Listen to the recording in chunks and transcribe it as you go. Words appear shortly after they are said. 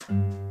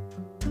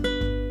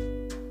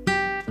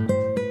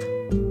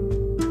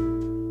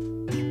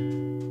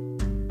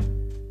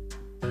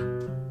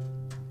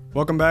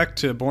Welcome back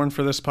to Born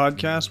for This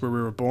podcast, where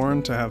we were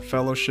born to have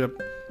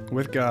fellowship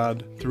with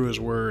God through His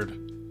Word.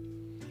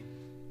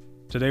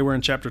 Today we're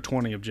in chapter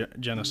 20 of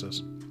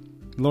Genesis.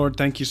 Lord,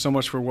 thank you so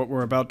much for what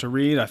we're about to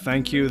read. I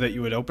thank you that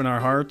you would open our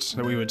hearts,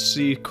 that we would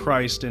see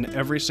Christ in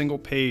every single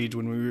page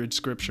when we read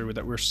Scripture,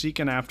 that we're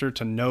seeking after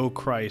to know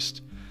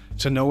Christ,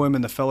 to know Him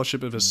in the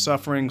fellowship of His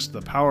sufferings,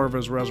 the power of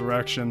His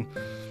resurrection.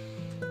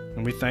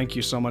 And we thank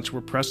you so much.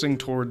 We're pressing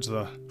towards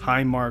the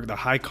high mark, the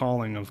high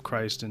calling of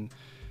Christ and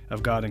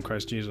of God in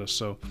Christ Jesus.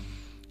 So,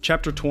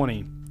 chapter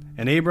 20.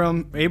 And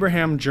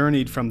Abraham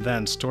journeyed from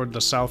thence toward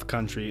the south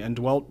country, and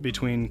dwelt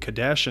between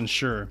Kadesh and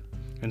Shur,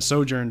 and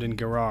sojourned in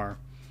Gerar.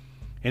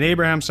 And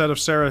Abraham said of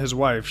Sarah his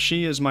wife,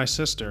 She is my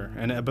sister.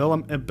 And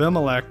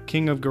Abimelech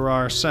king of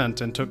Gerar sent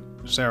and took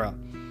Sarah.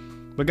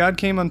 But God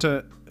came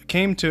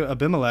to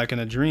Abimelech in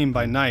a dream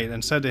by night,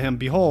 and said to him,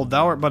 Behold,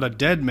 thou art but a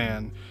dead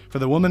man, for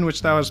the woman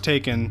which thou hast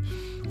taken,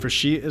 for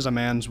she is a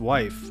man's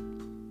wife.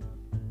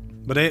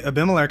 But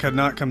Abimelech had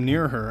not come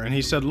near her, and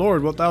he said,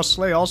 Lord, wilt thou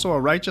slay also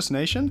a righteous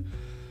nation?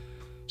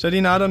 Said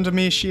he not unto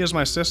me, She is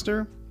my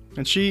sister?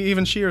 And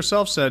even she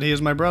herself said, He is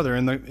my brother.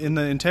 In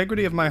the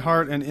integrity of my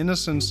heart and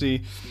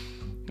innocency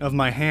of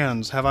my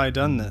hands have I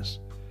done this.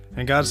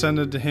 And God said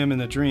unto him in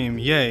the dream,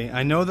 Yea,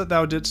 I know that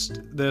thou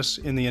didst this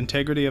in the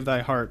integrity of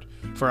thy heart,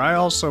 for I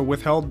also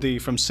withheld thee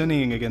from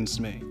sinning against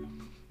me.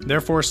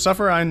 Therefore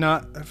suffer I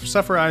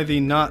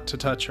thee not to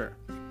touch her.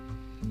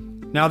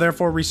 Now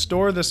therefore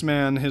restore this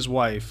man his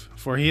wife,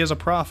 for he is a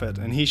prophet,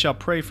 and he shall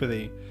pray for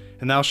thee,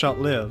 and thou shalt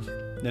live.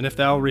 And if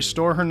thou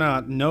restore her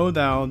not, know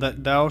thou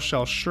that thou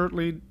shalt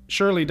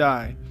surely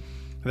die,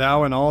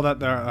 thou and all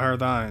that are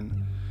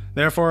thine.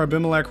 Therefore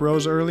Abimelech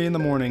rose early in the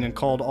morning, and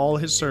called all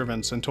his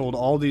servants, and told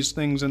all these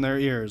things in their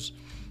ears,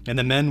 and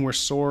the men were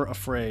sore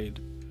afraid.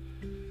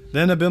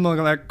 Then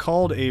Abimelech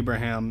called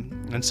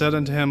Abraham, and said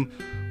unto him,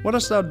 What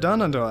hast thou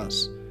done unto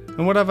us?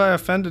 And what have I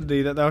offended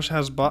thee, that thou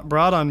hast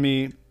brought on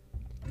me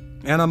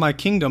and on my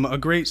kingdom a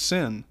great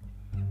sin?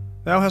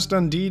 Thou hast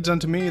done deeds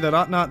unto me that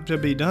ought not to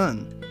be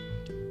done.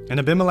 And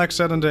Abimelech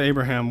said unto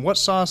Abraham, What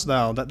sawest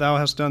thou that thou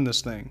hast done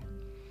this thing?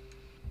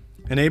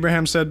 And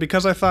Abraham said,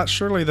 Because I thought,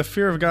 surely the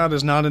fear of God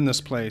is not in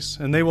this place,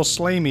 and they will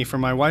slay me for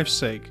my wife's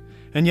sake.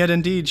 And yet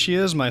indeed she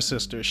is my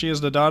sister. She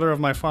is the daughter of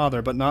my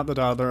father, but not the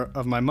daughter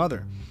of my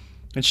mother.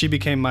 And she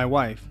became my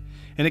wife.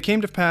 And it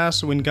came to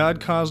pass, when God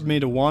caused me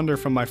to wander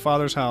from my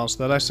father's house,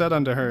 that I said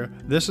unto her,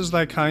 This is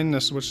thy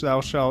kindness which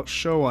thou shalt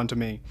show unto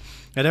me.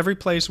 At every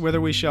place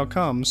whither we shall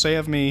come, say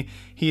of me,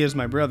 He is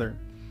my brother.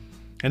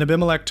 And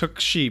Abimelech took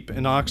sheep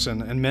and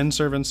oxen, and men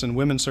servants and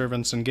women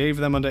servants, and gave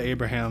them unto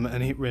Abraham,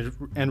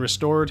 and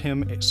restored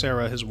him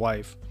Sarah his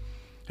wife.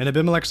 And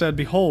Abimelech said,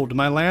 Behold,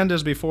 my land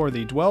is before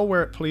thee, dwell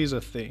where it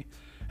pleaseth thee.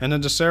 And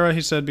unto Sarah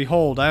he said,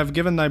 Behold, I have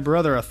given thy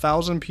brother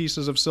 1,000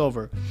 pieces of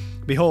silver.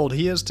 Behold,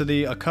 he is to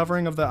thee a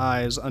covering of the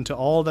eyes unto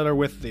all that are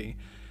with thee,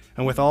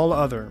 and with all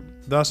other.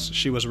 Thus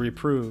she was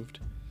reproved.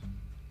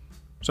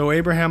 So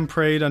Abraham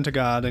prayed unto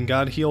God, and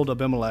God healed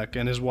Abimelech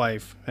and his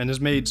wife and his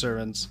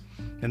maidservants,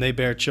 and they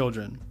bare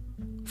children.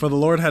 For the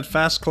Lord had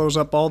fast closed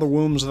up all the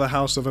wombs of the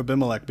house of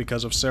Abimelech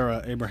because of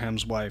Sarah,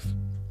 Abraham's wife.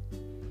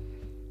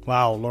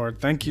 Wow, Lord,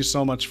 thank you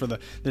so much for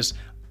this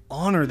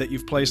honor that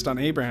you've placed on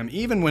Abraham.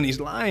 Even when he's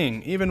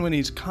lying, even when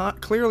he's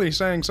clearly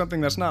saying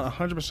something that's not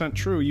 100%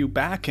 true, you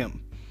back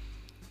him.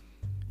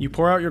 You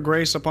pour out your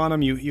grace upon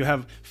him. You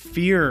have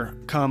fear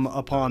come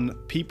upon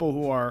people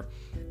who are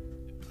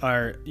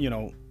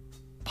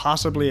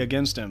possibly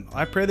against him.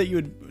 I pray that you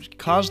would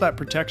cause that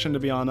protection to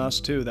be on us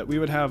too, that we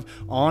would have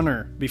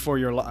honor before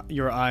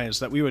your eyes,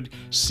 that we would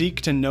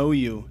seek to know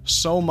you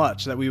so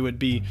much, that we would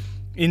be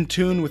in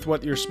tune with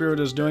what your Spirit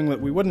is doing,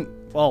 that we wouldn't,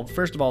 well,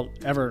 first of all,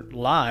 ever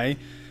lie,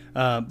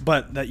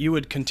 but that you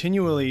would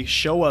continually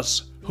show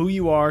us who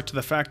you are, to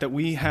the fact that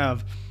we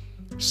have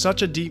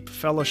such a deep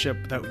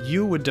fellowship, that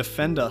you would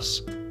defend us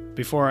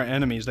before our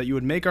enemies, that you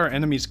would make our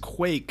enemies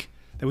quake,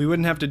 that we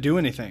wouldn't have to do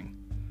anything.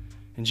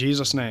 In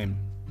Jesus' name.